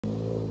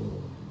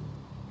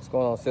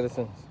going on,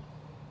 citizens?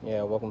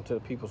 Yeah, welcome to the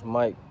People's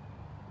Mic.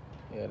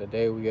 Yeah,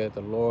 today we at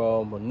the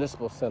Laurel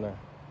Municipal Center.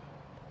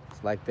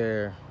 It's like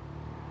their,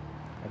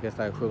 I guess,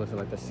 like equivalent to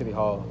like the city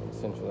hall,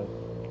 essentially.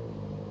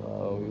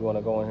 We want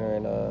to go in here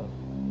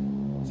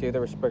and see if they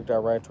respect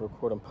our right to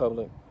record in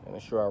public and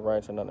ensure our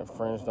rights are not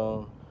infringed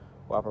on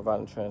while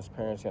providing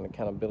transparency and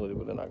accountability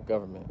within our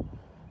government.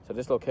 So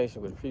this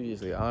location was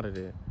previously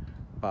audited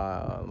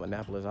by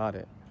Annapolis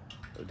Audit.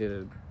 They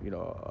did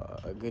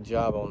a good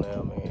job on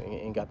them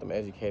and got them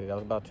educated. That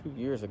was about 2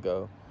 years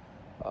ago.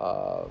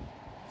 So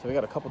we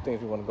got a couple things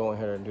we want to go in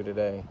here and do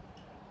today.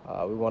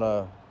 We want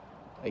to,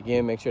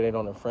 again, make sure they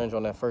don't infringe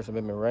on that First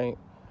Amendment right.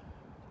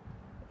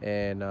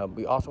 And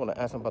we also want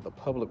to ask them about the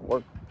public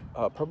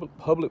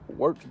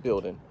works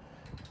building,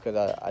 because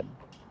I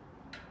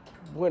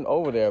went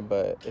over there,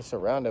 but it's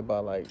surrounded by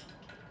like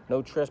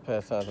no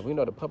trespass signs. And we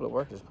know the public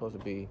works is supposed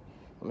to be,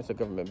 it's a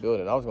government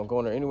building. I was going to go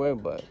in there anyway,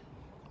 but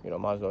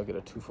might as well get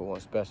a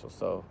 2-for-1 special.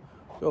 So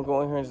we're going to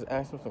go in here and just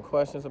ask them some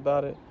questions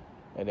about it,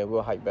 and then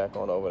we'll hike back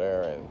on over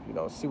there and,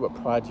 see what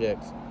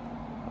projects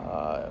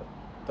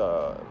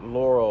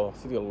the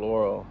city of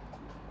Laurel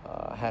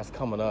has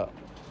coming up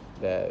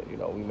that,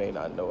 we may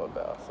not know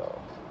about.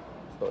 So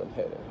let's go ahead and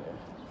head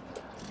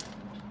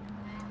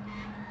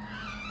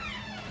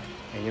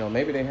in here. And,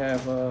 maybe they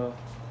have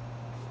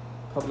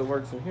public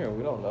works in here.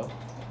 We don't know.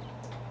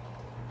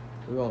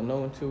 We won't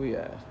know until we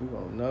ask. We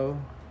won't know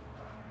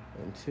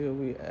until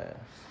we ask.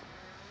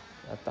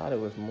 I thought it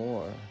was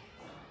more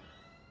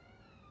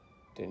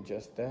than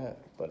just that,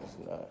 but it's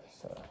not.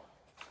 So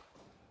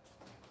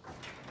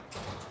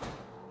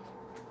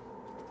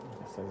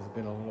it's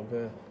been a little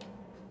bit.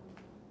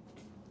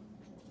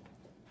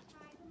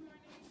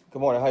 Good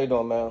morning. How you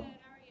doing, ma'am?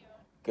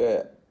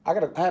 Good. I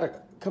had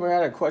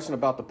a question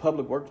about the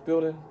public works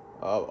building,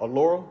 Laurel.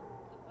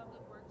 The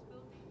public works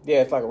building?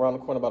 Yeah, it's like around the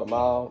corner, about a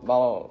mile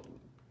on.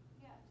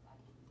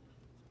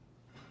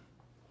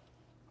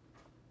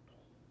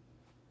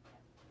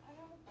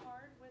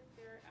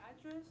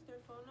 Their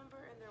phone number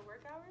and their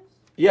work hours?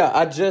 Yeah,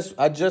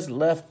 I just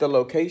left the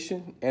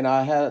location, and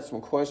I had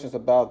some questions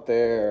about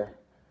their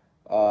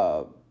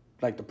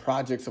like the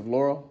projects of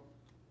Laurel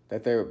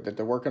that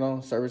they're working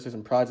on, services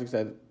and projects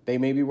that they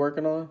may be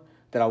working on,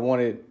 that I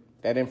wanted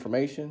that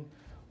information,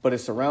 but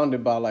it's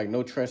surrounded by like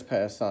no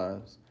trespass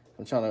signs.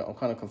 I'm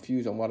kind of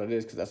confused on what it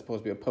is, because that's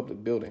supposed to be a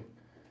public building.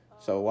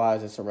 So why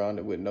is it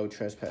surrounded with no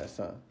trespass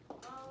sign?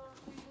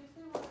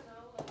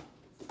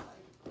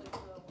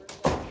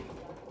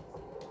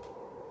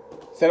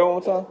 Say that one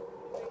more time.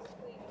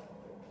 Basically,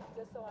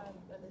 just so I'm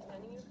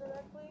understanding you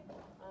correctly,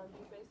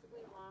 you basically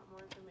want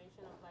more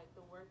information of like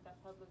the work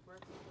that Public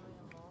Works is doing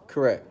in Laurel?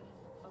 Correct.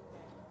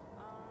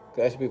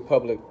 Okay. That should be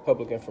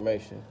public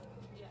information.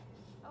 Yeah.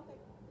 Okay.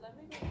 Let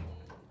me go see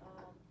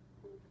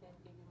who can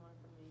give you more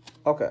information.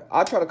 Okay.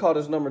 I'll try to call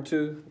this number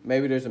too.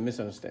 Maybe there's a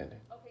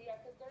misunderstanding. Okay,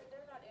 yeah, because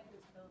they're not in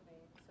this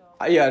building,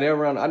 so. Yeah, they're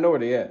around. I know where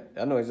they at.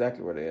 I know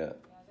exactly where they at.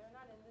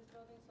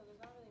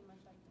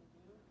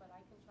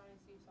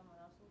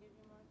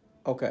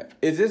 Okay.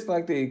 Is this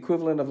like the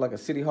equivalent of like a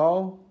city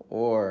hall,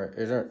 or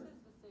is there?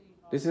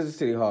 This is the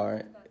city hall,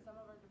 right? Some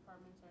of our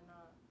departments are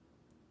not,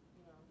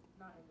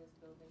 not in this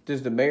building.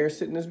 Does the mayor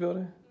sit in this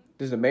building? Mm-hmm.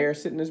 Does the mayor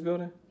sit in this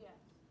building?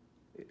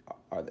 Yes.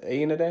 Are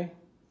they in today?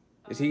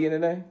 Is he in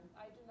today?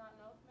 I do not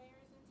know if mayor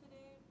is in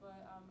today,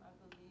 but I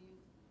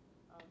believe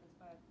it's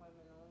by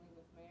appointment only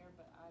with mayor,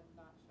 but I'm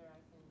not sure I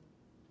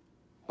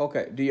can.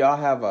 Okay. Do y'all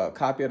have a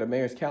copy of the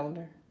mayor's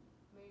calendar?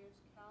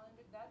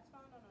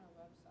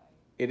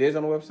 It is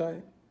on the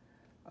website?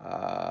 I don't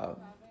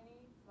have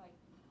any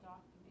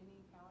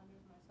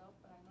calendars myself,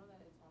 but I know that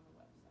it's on the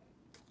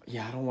website.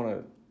 Yeah, I don't want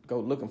to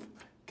go looking for.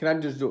 Can I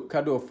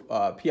do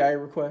a PIA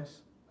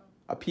request?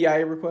 A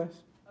PIA request?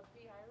 A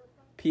PIA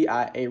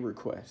request? PIA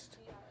request.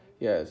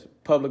 Yes,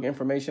 Public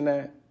Information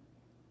Act.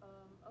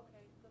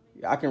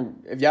 Okay. I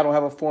can, if y'all don't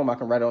have a form, I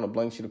can write it on a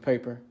blank sheet of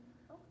paper.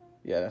 Okay.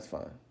 Yeah, that's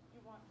fine. Did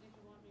you want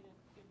me to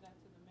give that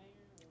to the mayor?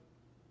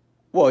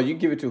 Well, you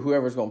give it to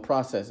whoever's going to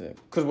process it.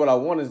 Because what I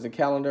want is the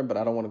calendar, but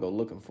I don't want to go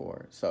looking for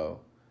it. So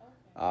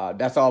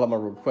that's all I'm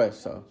going to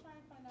request. So try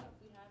and find out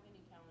if we have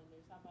any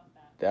calendars. How about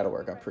that? That'll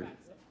work. I appreciate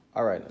it.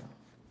 All right. Now.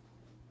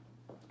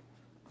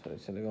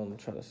 So they're going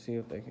to try to see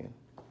if they can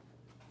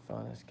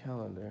find this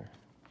calendar.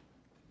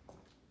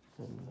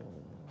 And,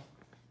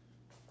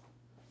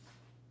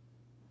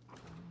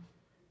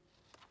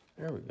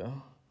 there we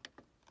go.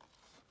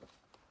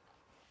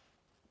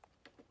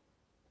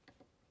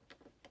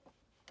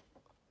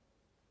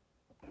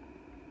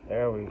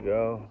 There we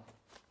go.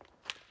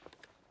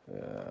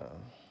 Yeah.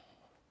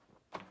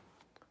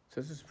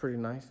 So this is pretty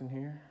nice in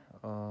here.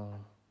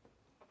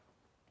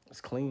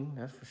 It's clean,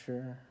 that's for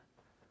sure.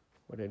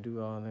 Where they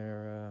do all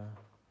their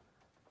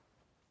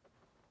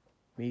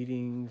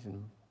meetings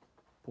and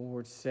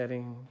board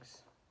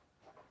settings.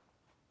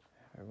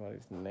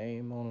 Everybody's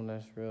name on them,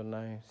 that's real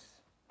nice.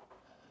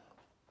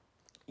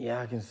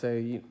 Yeah, I can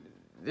say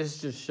this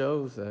just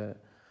shows that,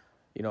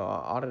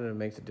 our auditor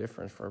makes a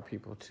difference for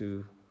people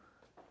to,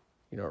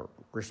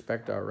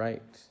 respect our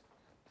rights.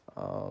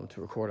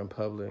 to record in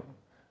public.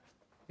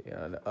 You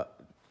know,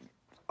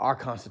 our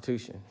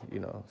Constitution, you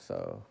know,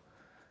 so,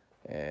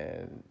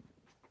 and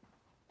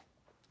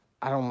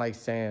I don't like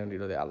saying, you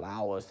know, they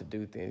allow us to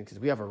do things because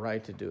we have a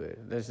right to do it.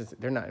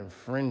 They're not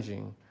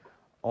infringing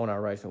on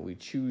our rights when we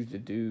choose to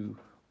do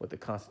what the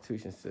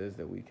Constitution says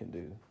that we can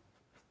do.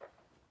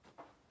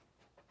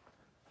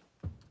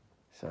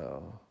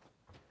 So,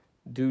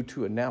 due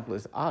to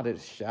Annapolis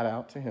audit, shout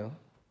out to him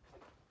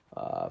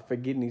for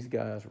getting these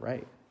guys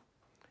right.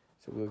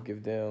 So we'll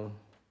give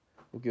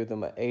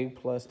them an A+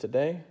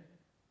 today,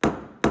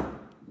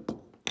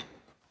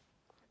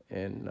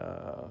 and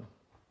an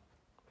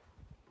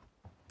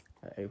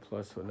A+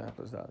 for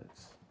Annapolis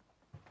audits.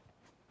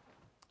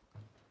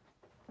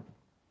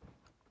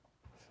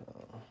 So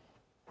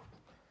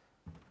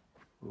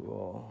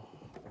we'll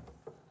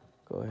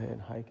go ahead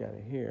and hike out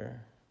of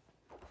here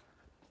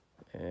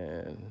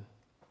and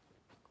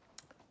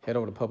head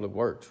over to Public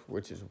Works,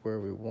 which is where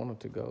we wanted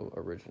to go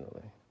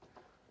originally.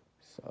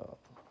 So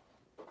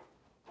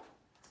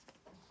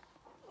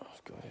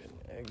let's go ahead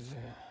and exit.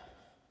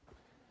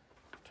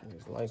 Turn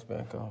these lights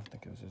back off. I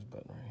think it was this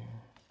button right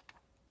here.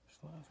 This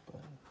last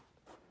button.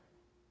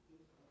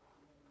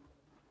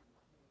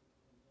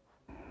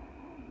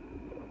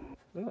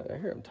 Look, I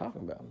hear them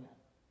talking about me.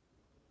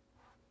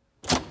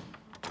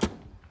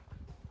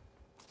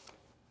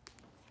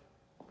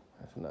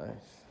 That's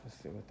nice. Let's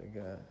see what they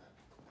got.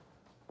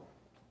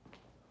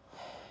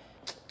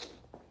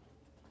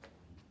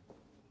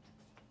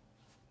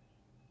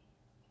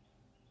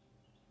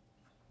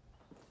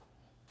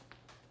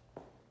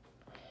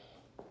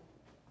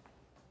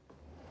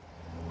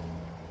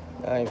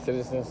 I ain't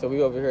Citizen, so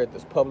we over here at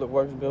this Public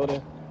Works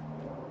building,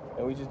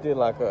 and we just did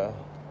like a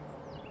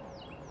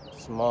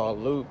small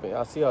loop, and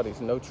I see all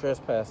these no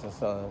trespassing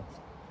signs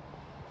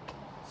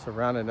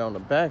surrounded on the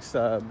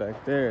backside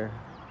back there.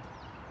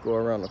 Go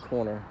around the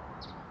corner,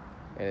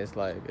 and it's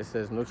like it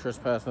says no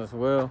trespassing as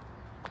well.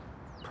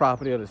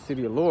 Property of the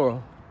city of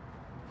Laurel.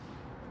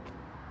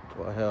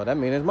 Well, hell, that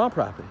means it's my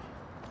property.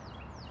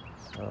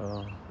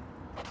 So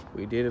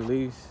we did at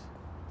least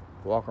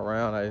walk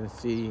around. I didn't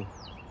see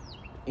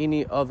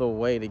any other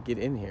way to get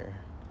in here.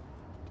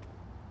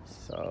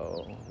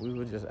 So we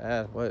would just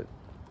ask what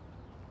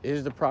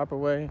is the proper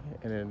way,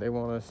 and then they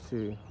want us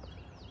to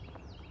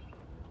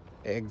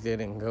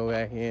exit and go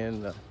back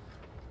in the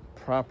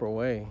proper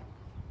way.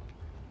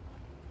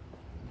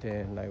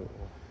 Then like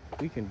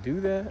we can do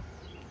that,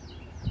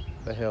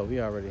 but hell, we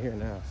already here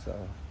now.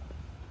 So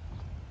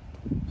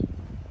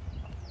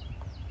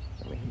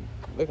I mean,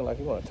 he looking like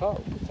he want to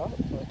talk. Talk.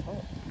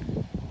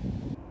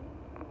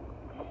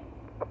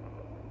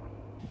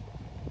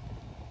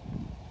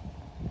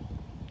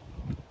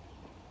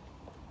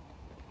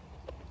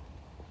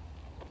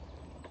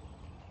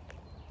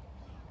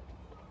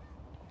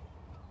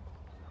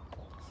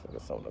 Look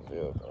at some of the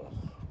vehicles.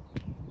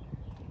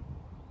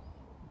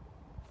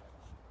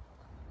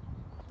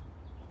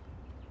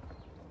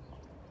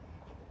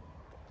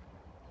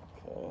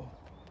 Okay.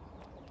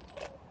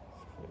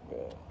 That's pretty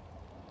good.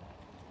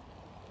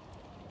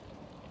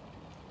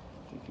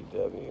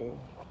 DPW,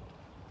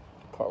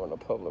 Department of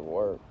Public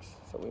Works.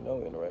 So we know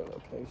we're in the right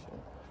location.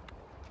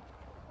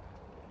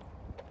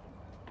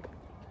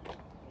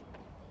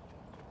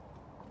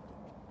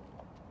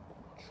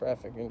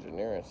 Traffic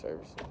Engineering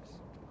Services.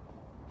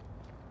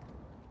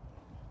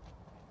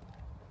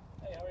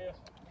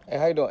 Hey,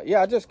 how you doing?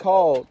 Yeah, I just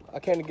called. I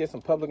came to get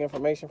some public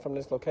information from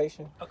this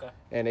location. Okay.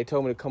 And they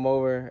told me to come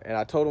over, and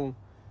I told them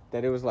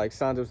that it was like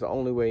signs it was the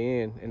only way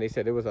in, and they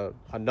said there was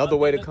another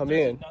way to come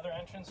in. Another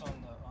entrance on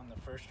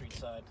the First Street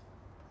side.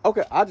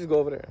 Okay, I'll just go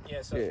over there.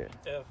 Yeah. So If,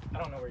 I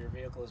don't know where your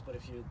vehicle is, but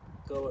if you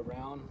go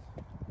around,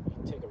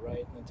 you take a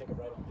right, and then take a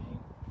right on Main.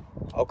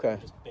 Okay.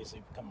 Just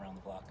basically come around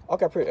the block.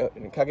 Okay,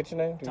 can I get your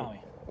name?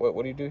 Tommy.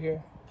 What do you do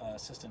here?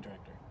 Assistant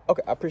director.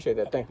 Okay, I appreciate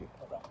that. Okay. Thank you.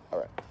 No problem. All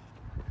right.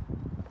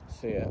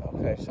 So yeah,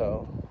 okay,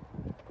 so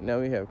now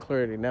we have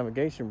clarity.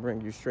 Navigation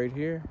bring you straight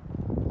here,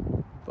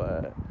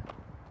 but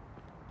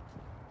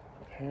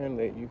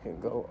apparently you can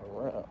go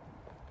around.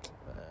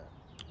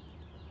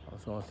 I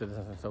was on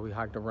Citizen, so we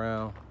hiked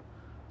around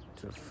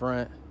to the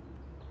front,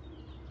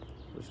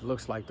 which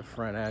looks like the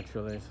front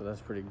actually, so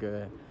that's pretty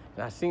good.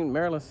 And I seen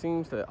Maryland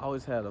seems to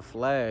always have a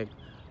flag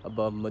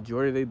above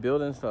majority of their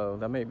buildings, so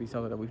that may be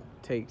something that we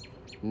take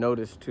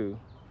notice to.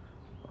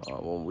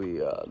 When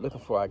we looking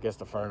for, I guess,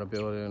 the front of the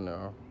building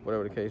or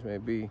whatever the case may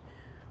be.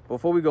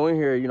 Before we go in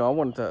here, you know, I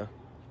wanted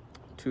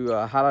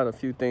to highlight a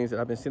few things that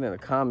I've been seeing in the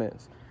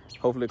comments.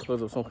 Hopefully it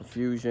clears up some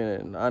confusion,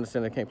 and I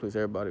understand I can't please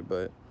everybody,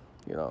 but,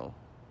 you know,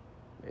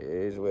 it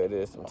is what it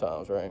is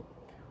sometimes, right?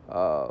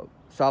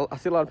 So I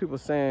see a lot of people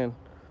saying,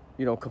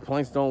 you know,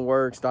 complaints don't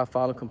work, stop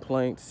filing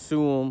complaints,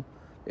 sue them,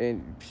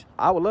 and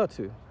I would love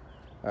to.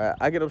 All right,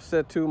 I get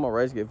upset too, my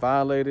rights get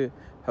violated.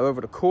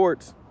 However, the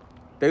courts,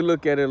 they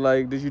look at it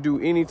like, did you do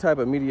any type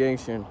of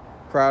mediation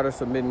prior to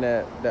submitting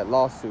that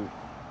lawsuit?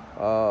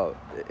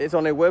 It's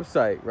on their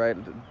website, right?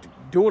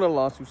 Doing a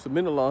lawsuit,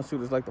 submitting a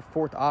lawsuit is like the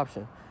fourth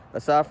option.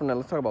 Aside from that,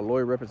 let's talk about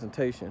lawyer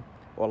representation,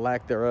 or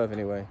lack thereof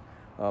anyway.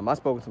 I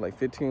spoke to like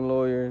 15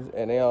 lawyers,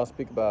 and they all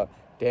speak about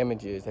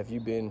damages. Have you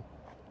been,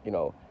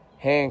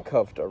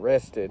 handcuffed,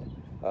 arrested?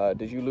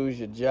 Did you lose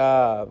your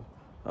job?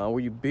 Were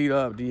you beat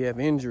up? Do you have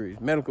injuries,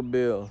 medical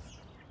bills?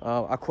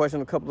 I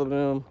questioned a couple of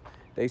them.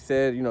 They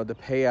said, the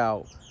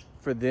payout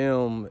for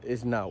them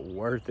is not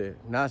worth it.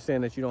 Not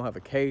saying that you don't have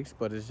a case,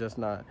 but it's just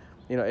not,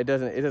 it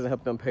doesn't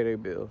help them pay their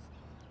bills.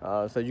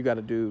 So you got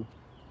to do,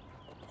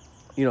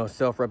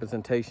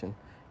 self-representation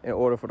in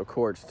order for the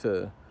courts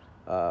to,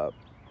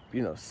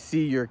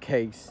 see your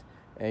case,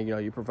 and,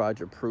 you provide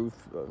your proof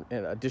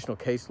and additional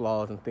case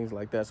laws and things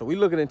like that. So we're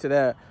looking into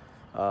that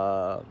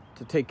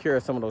to take care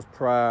of some of those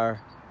prior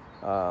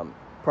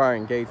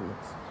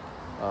engagements.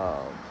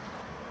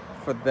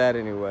 For that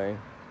anyway.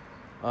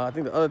 I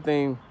think the other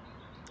thing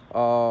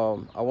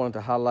I wanted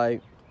to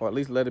highlight, or at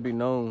least let it be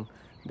known,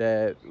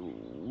 that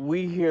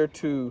we here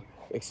to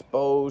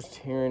expose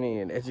tyranny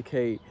and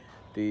educate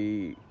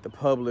the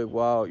public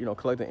while,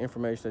 collecting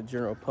information to the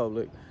general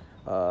public,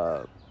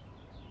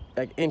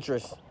 like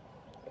interest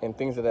and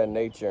things of that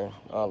nature.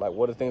 Like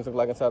what do things look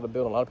like inside the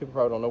building? A lot of people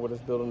probably don't know where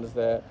this building is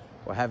at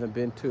or haven't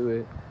been to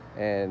it.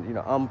 And,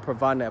 I'm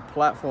providing that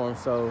platform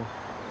so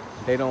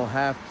they don't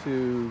have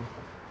to,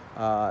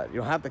 you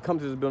don't have to come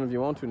to this building if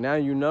you want to. Now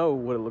you know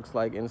what it looks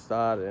like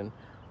inside and,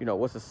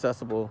 what's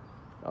accessible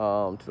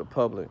to the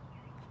public.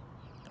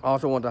 I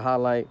also want to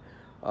highlight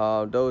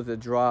those that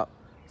drop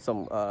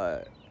some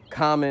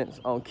comments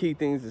on key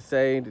things to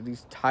say to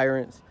these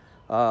tyrants.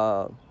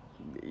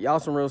 Y'all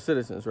some real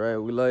citizens, right?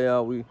 We love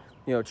y'all. We,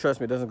 trust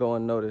me, it doesn't go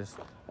unnoticed.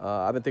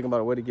 I've been thinking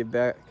about a way to get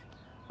back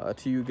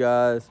to you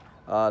guys.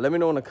 Let me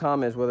know in the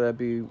comments whether that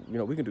be,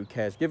 we can do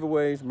cash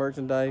giveaways,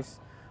 merchandise,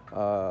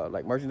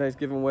 like merchandise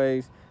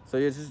giveaways. So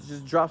yeah,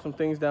 just drop some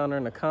things down there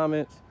in the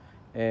comments,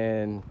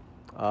 and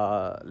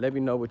let me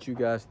know what you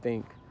guys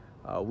think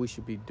we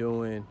should be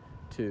doing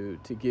to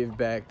give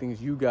back,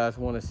 things you guys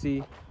want to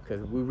see,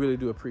 because we really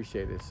do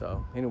appreciate it.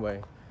 So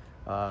anyway,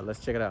 let's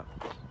check it out.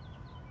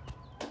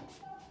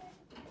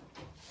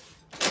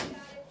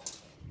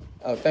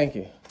 Oh, thank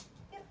you.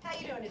 Yep. How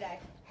you doing today?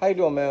 How you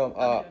doing, ma'am? I'm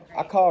doing great.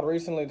 I called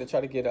recently to try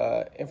to get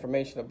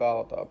information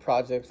about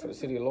projects for the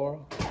city of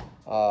Laurel.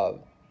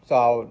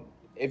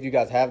 If you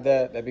guys have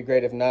that, that'd be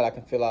great. If not, I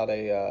can fill out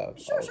a...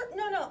 Sure.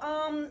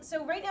 No.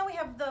 So right now we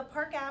have the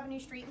Park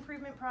Avenue Street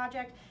Improvement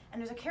Project, and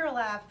there's a Carroll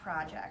Ave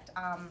project.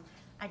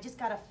 I just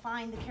got to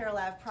find the Carroll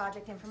Ave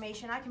project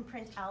information. I can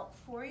print out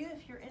for you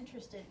if you're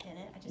interested in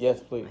it. I just Yes,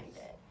 have to please. find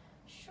it.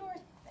 Sure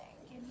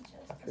thing. Give me just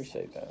I a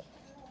appreciate second. that.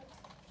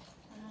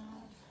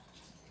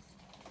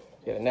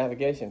 Yeah, the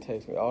navigation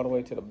takes me all the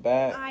way to the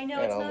back. I know,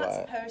 and it's I'm not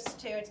like, supposed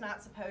to. It's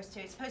not supposed to.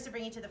 It's supposed to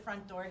bring you to the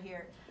front door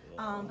here.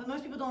 But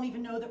most people don't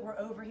even know that we're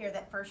over here,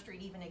 that First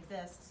Street even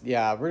exists.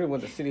 Yeah, I really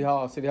went to City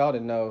Hall. City Hall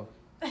didn't know.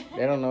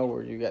 They don't know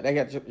where you got. They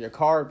got your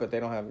card, but they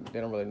don't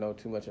really know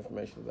too much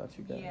information about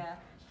you guys. Yeah.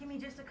 Give me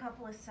just a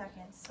couple of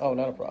seconds. Oh,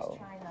 not a I'm problem.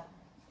 Just trying to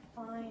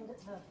find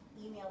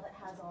the email that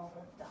has all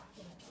the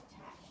documents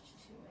attached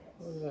to it.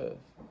 What is this?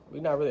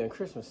 We're not really in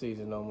Christmas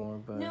season no more,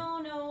 but No,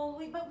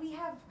 but we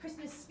have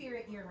Christmas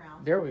spirit year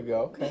round. there we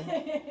go.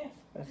 Okay,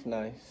 that's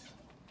nice.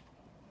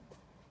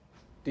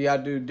 Do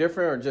y'all do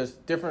different or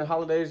just different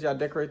holidays? Y'all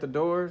decorate the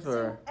doors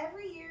or? So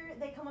every year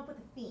they come up with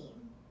a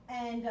theme.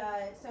 And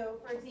so,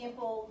 for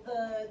example,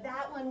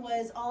 that one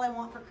was All I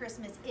Want for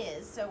Christmas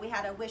Is. So we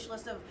had a wish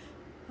list of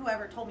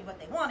whoever told me what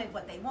they wanted.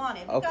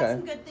 We've got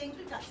some good things.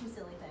 We've got some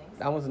silly things.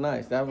 That was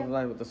nice. That was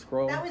nice with the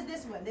scroll. That was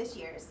this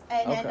year's.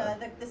 And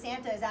then the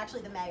Santa is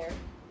actually the mayor.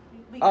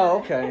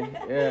 Okay.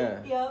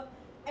 Yeah. Yep.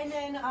 And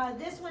then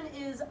this one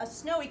is a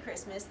snowy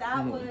Christmas.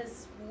 That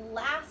was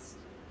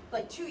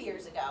 2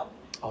 years ago.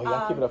 Oh,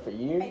 y'all keep it up for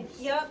years?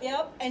 Yep.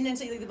 And then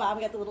so you look at the bottom,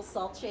 we got the little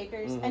salt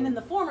shakers. And then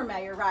the former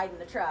mayor riding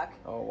the truck.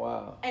 Oh,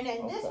 wow. And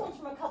then this one's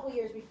from a couple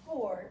years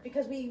before,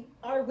 because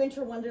our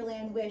winter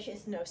wonderland wish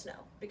is no snow,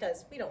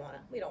 because we don't want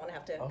to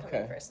have to come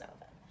in for a snow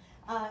event.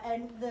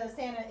 And the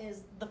Santa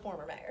is the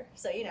former mayor.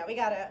 So we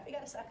gotta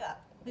suck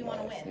up. We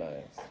want to win.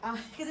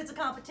 Nice. Because it's a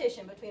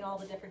competition between all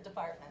the different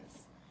departments.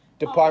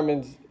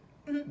 Departments.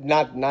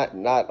 Not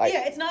like.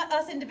 Yeah, it's not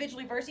us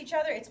individually versus each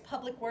other. It's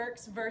public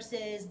works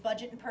versus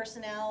budget and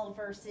personnel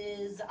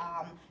versus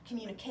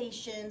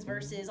communications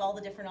versus all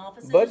the different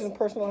offices. Budget and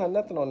personnel have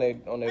nothing on their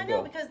bill. I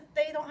know, because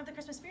they don't have the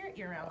Christmas spirit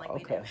year round like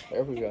we do. Okay,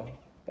 there we go.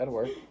 That'll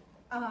work.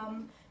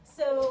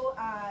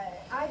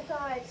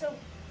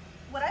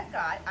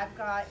 I've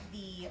got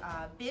the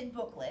bid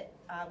booklet,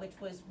 which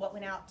was what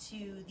went out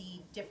to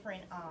the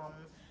different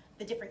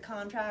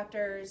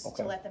contractors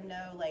to let them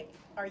know,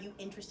 are you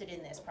interested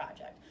in this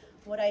project?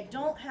 What I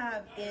don't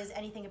have is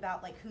anything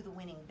about who the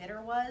winning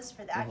bidder was.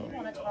 For that, you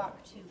want to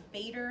talk to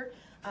Bader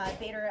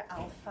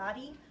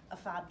Afadli.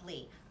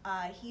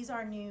 He's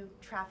our new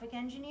traffic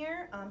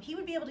engineer. He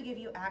would be able to give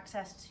you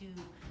access to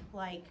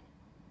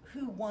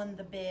who won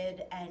the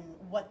bid and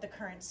what the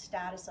current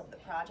status of the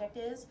project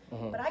is.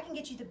 But I can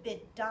get you the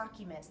bid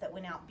documents that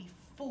went out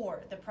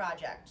before the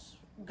project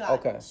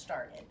got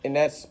started. And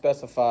that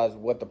specifies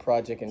what the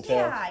project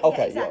entails? Yeah,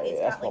 okay, exactly.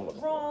 Yeah, It's got like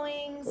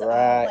drawings,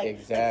 right, like,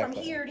 exactly. like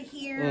from here to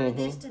here,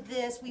 this to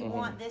this, we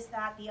want this,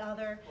 that, the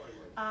other.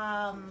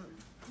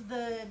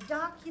 The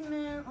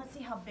document, let's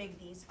see how big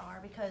these are,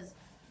 because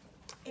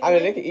I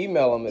mean, they can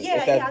email them if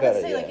that's better.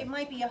 Let's say like it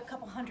might be a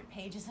couple hundred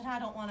pages, and I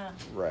don't want to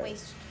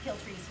kill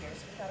trees here.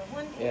 So we've got a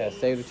 1 page. Yeah,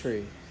 save the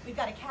tree. We've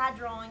got a CAD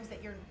drawings that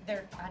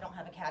I don't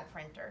have a CAD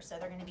printer, so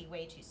they're going to be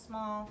way too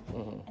small.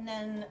 And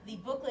then the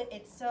booklet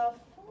itself,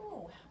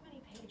 how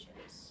many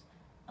pages?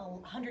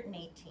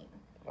 118.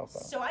 Okay.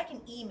 So I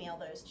can email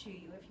those to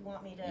you if you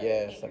want me to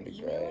Yes, get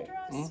your email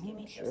address. Give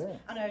me sure.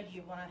 I know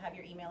you want to have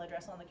your email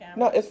address on the camera.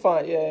 No, it's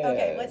fine. Yeah.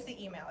 Okay, what's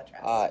the email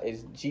address?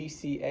 It's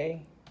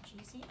GCA.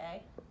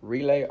 GCA.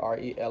 Relay,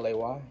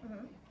 RELAY,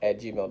 at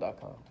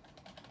gmail.com.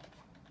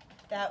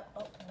 That,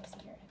 let me see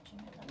here,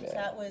 at gmail.com. So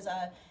that was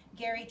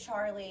Gary,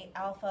 Charlie,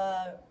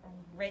 Alpha,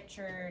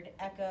 Richard,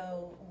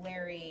 Echo,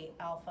 Larry,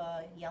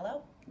 Alpha,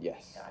 Yellow?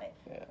 Yes. Got it.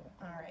 Yeah.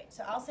 All right,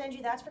 so I'll send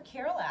you, that's for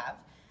Carroll Ave.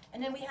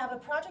 And then we have a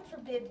project for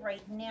bid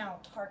right now,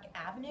 Park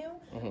Avenue.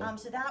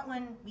 So that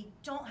one, we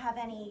don't have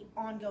any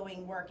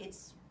ongoing work.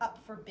 It's up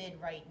for bid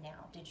right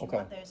now. Did you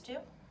want those too?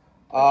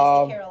 Or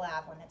just the Carroll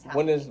Ave one that's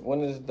happening?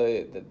 When is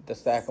the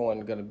second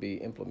one going to be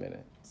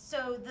implemented?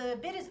 So the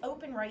bid is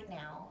open right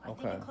now. I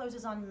think Okay. it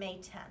closes on May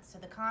 10th. So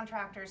the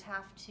contractors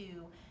have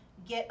to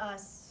get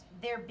us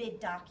their bid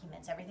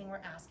documents, everything we're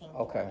asking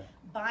for,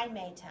 by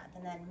May 10th.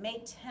 And then May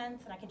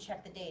 10th, and I can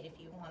check the date if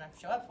you want to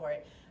show up for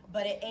it,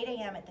 but at 8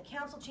 a.m. at the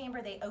council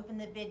chamber, they open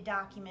the bid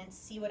documents,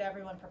 see what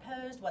everyone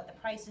proposed, what the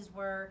prices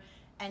were,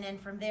 and then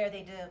from there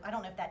they do, I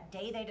don't know if that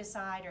day they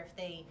decide or if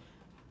they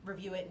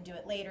review it and do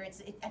it later.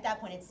 At that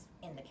point, it's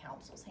in the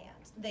council's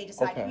hands. They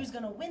decide who's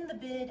going to win the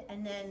bid,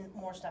 and then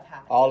more stuff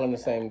happens. All in the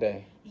same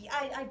day? Yeah,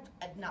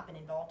 I've not been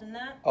involved in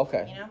that.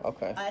 Okay. You know?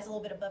 Okay. It's a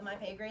little bit above my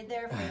pay grade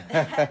there for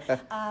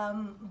that.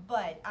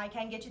 But I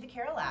can get you the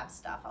Carroll Lab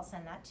stuff. I'll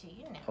send that to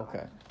you now.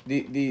 Okay.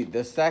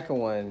 The second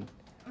one,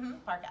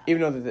 Park Ave.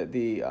 even though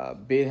the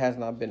bid has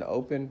not been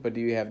open, but do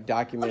you have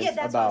documents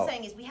that's about... what I'm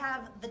saying is we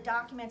have the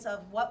documents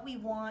of what we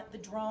want, the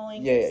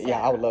drawings,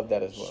 Yeah, I would love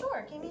that as well.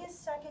 Sure. Give me a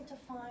second to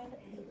find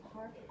the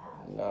Park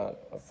Ave. Not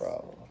a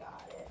problem.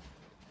 Got it.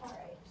 All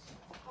right.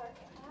 Park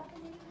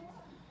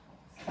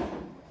Avenue.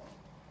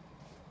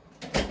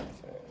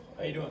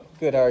 How you doing?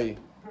 Good, how are you?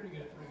 Pretty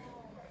good.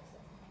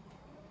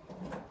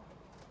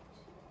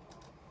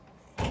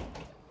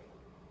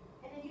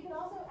 And then you can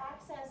also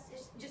access,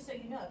 just so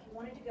you know, if you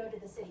wanted to go to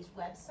the city's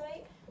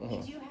website, we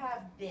do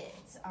have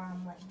bids.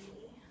 Let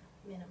me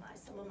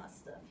minimize some of my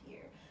stuff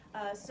here.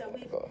 So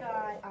we've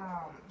got,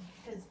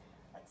 because,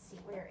 let's see,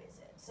 where is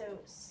it? So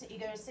you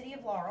go to City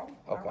of Laurel,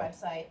 our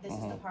website. This is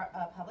the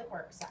public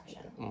works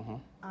section.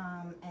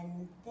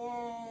 And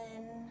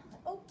then,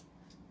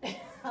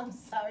 I'm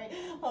sorry.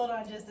 Hold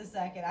on just a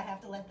second. I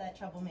have to let that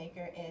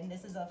troublemaker in.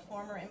 This is a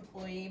former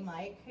employee,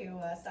 Mike, who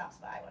stops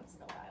by once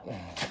in a while.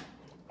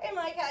 Hey,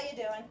 Mike, how you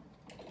doing?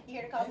 You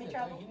here to cause me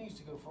trouble? He needs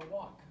to go for a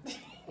walk.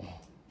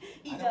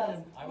 He does.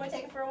 You want to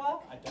take him for a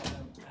walk? I don't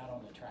want him out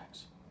on the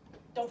tracks.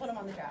 Don't put him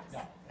on the tracks. No,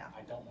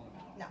 I don't want him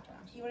out on the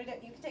tracks. You want to?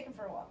 You can take him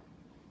for a walk.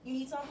 You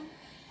need something?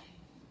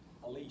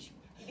 A leash.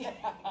 All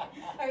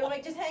right, well,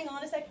 wait, just hang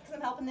on a second because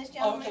I'm helping this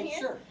gentleman okay, here.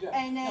 Sure. Yeah.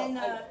 And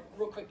then,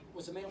 real quick,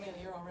 was the mailman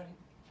here already?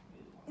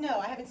 No,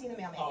 I haven't seen the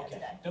mailman yet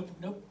today.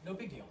 No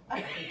big deal. All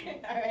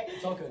right.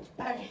 It's all good.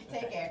 All right,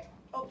 take care.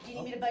 Oh, do you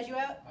need me to buzz you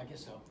out? I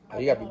guess so.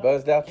 You got to be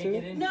buzzed out Can't too?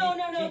 get in, No,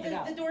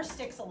 the door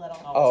sticks a little.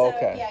 Oh, so,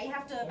 okay. Yeah, you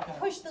have to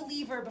push the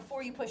lever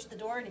before you push the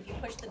door, and if you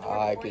push the door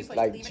It before you gets push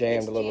like the lever,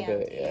 jammed it a little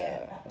gets bit,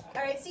 jammed. yeah.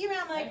 All right, see you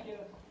around, Mike. Thank you.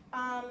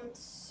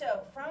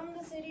 So from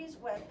the city's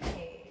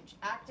webpage,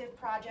 active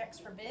projects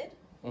for bid,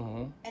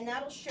 and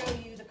that'll show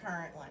you the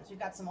current ones. We've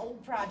got some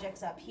old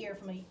projects up here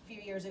from a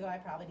few years ago I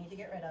probably need to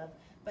get rid of,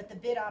 but the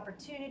bid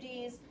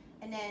opportunities,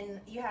 and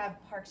then you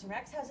have Parks and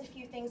Recs has a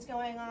few things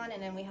going on,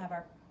 and then we have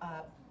our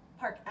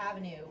Park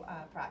Avenue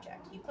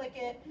project. You click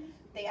it,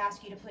 they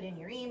ask you to put in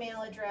your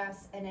email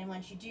address, and then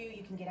once you do,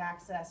 you can get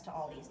access to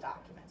all these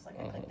documents. Like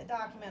I click the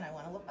document, I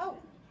want to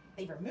look,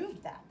 they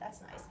removed that,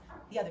 that's nice.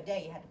 The other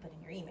day you had to put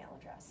in your email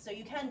address. So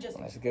you can just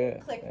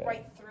click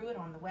right through it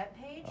on the web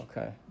page.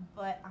 Okay.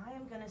 But I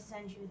am going to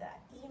send you that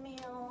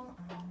email.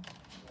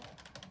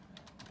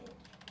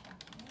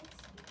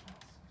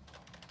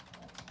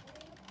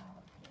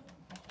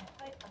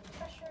 Under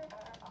pressure at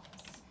our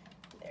office.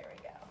 There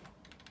we go.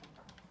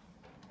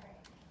 All right.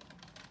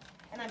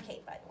 And I'm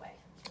Kate, by the way.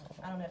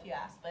 I don't know if you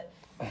asked, but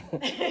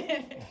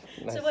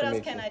Nice so what to else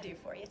meet can you. I do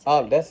for you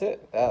today? That's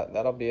it.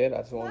 That'll be it. I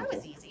just wanted that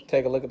was to easy.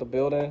 take a look at the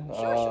building.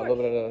 Sure. A little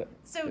bit of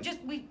So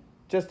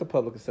just the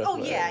public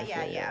assessment. Oh,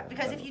 yeah.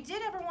 Because if you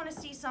did ever want to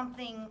see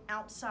something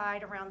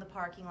outside around the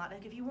parking lot,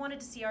 like if you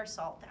wanted to see our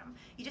salt dam,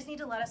 you just need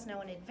to let us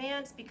know in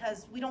advance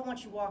because we don't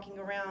want you walking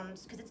around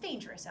because it's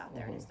dangerous out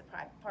there and it's the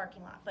private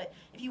parking lot. But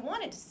if you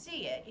wanted to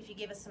see it, if you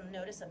give us some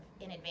notice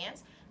in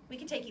advance, We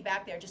could take you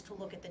back there just to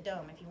look at the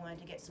dome if you wanted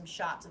to get some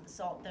shots of the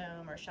salt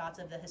dome or shots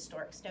of the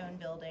historic stone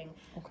building.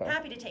 Okay.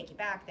 Happy to take you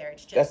back there.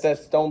 It's just That's that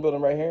stone building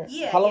right here?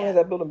 Yeah. How long yeah. has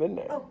that building been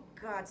there? Oh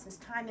God, since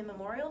time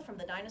immemorial, from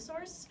the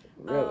dinosaurs.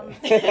 Really?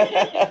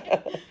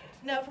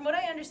 No, from what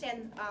I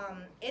understand,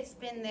 it's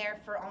been there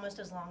for almost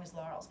as long as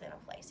Laurel's been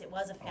a place. It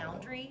was a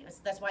foundry.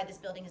 That's why this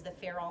building is the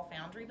Fairall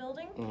Foundry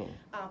Building,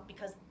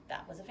 because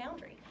that was a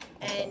foundry.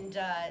 Okay. And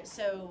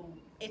so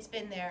it's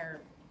been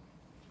there.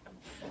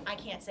 I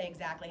can't say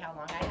exactly how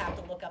long. I have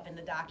to look up in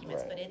the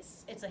documents, Right. but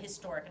it's a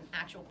historic, an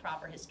actual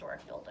proper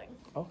historic building.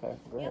 Okay,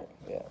 great. Yep.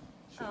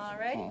 Yeah. All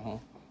right.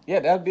 Yeah,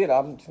 that'd be it.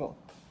 I'm just gonna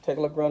take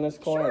a look around this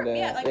corner. Sure. Then,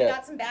 Yeah, like we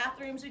got some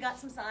bathrooms, we got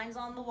some signs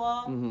on the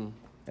wall.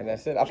 And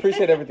that's it. I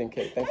appreciate everything,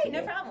 Kate. Thanks Hey,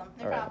 again. no problem.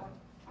 No All right. problem.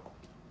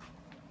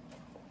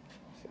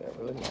 See that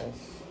really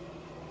nice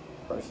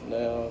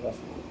personnel. That's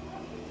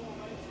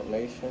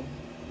information.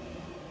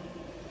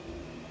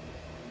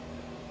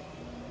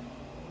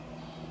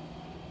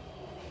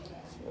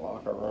 Some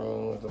locker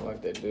rooms look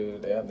like they do.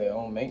 They have their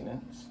own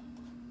maintenance.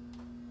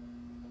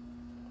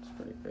 It's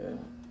pretty good.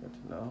 Good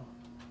to know.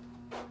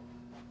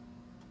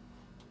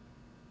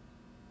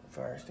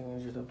 Fire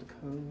extinguishers up to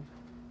code.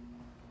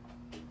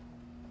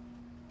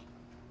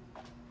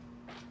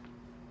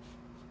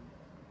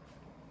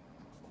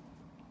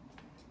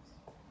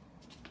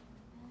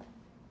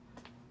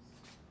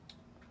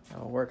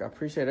 That'll work. I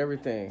appreciate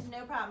everything.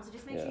 No problem. So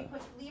just make sure Yeah. you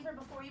push the lever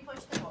before you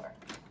push the door.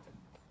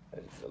 I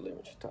just really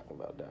what you're talking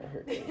about down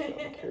here. 'Cause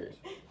I'm curious.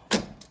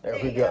 There There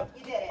we you go.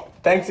 You did it.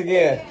 Thanks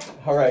again.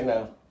 All right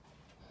now.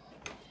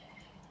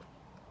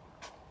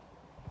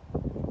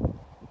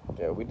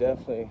 Yeah, we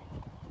definitely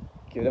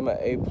give them an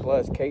A+.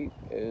 Kate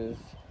is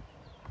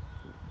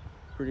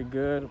pretty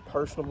good,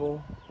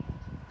 personable.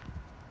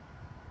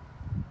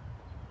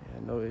 Yeah,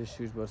 no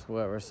issues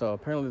whatsoever. So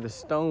apparently the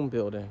stone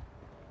building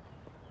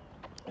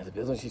is the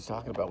building she's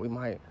talking about. We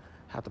might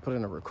have to put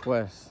in a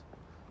request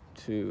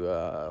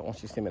to,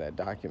 once you send me that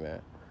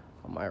document,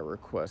 I might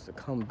request to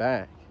come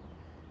back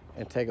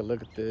and take a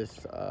look at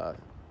this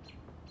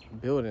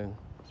building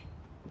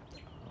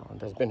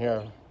that's been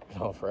here,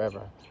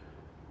 forever.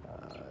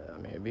 I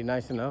mean, it'd be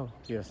nice to know.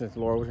 Since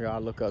Laurel was here,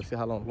 I'll look up, see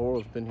how long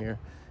Laurel's been here,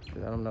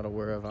 because I'm not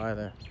aware of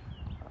either.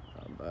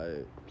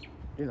 But,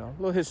 a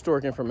little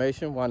historic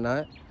information, why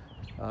not?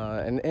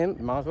 And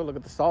might as well look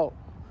at the salt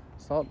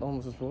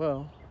domes as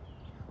well.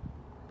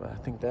 But I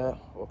think that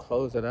will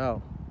close it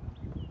out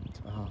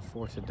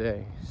for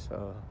today.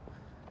 So,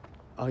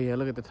 oh yeah,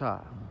 look at the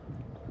top.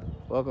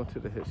 Welcome to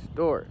the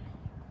historic.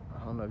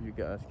 I don't know if you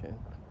guys can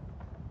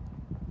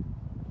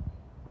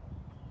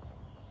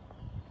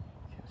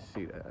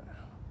see that.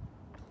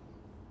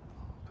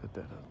 Put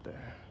that up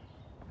there.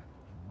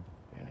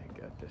 And I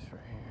got this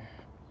right here.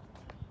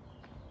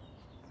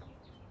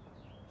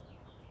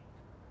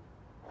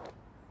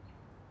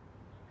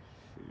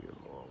 See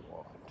a Laurel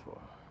walking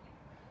tour.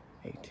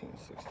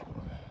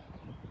 1861.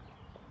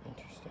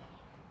 Interesting.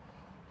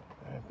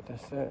 All right, but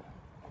that's it.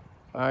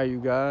 All right, you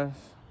guys.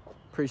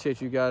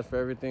 Appreciate you guys for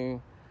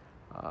everything.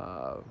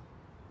 Y'all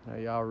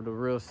are the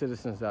real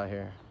citizens out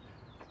here.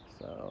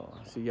 So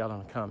I'll see y'all in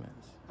the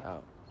comments.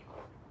 Out.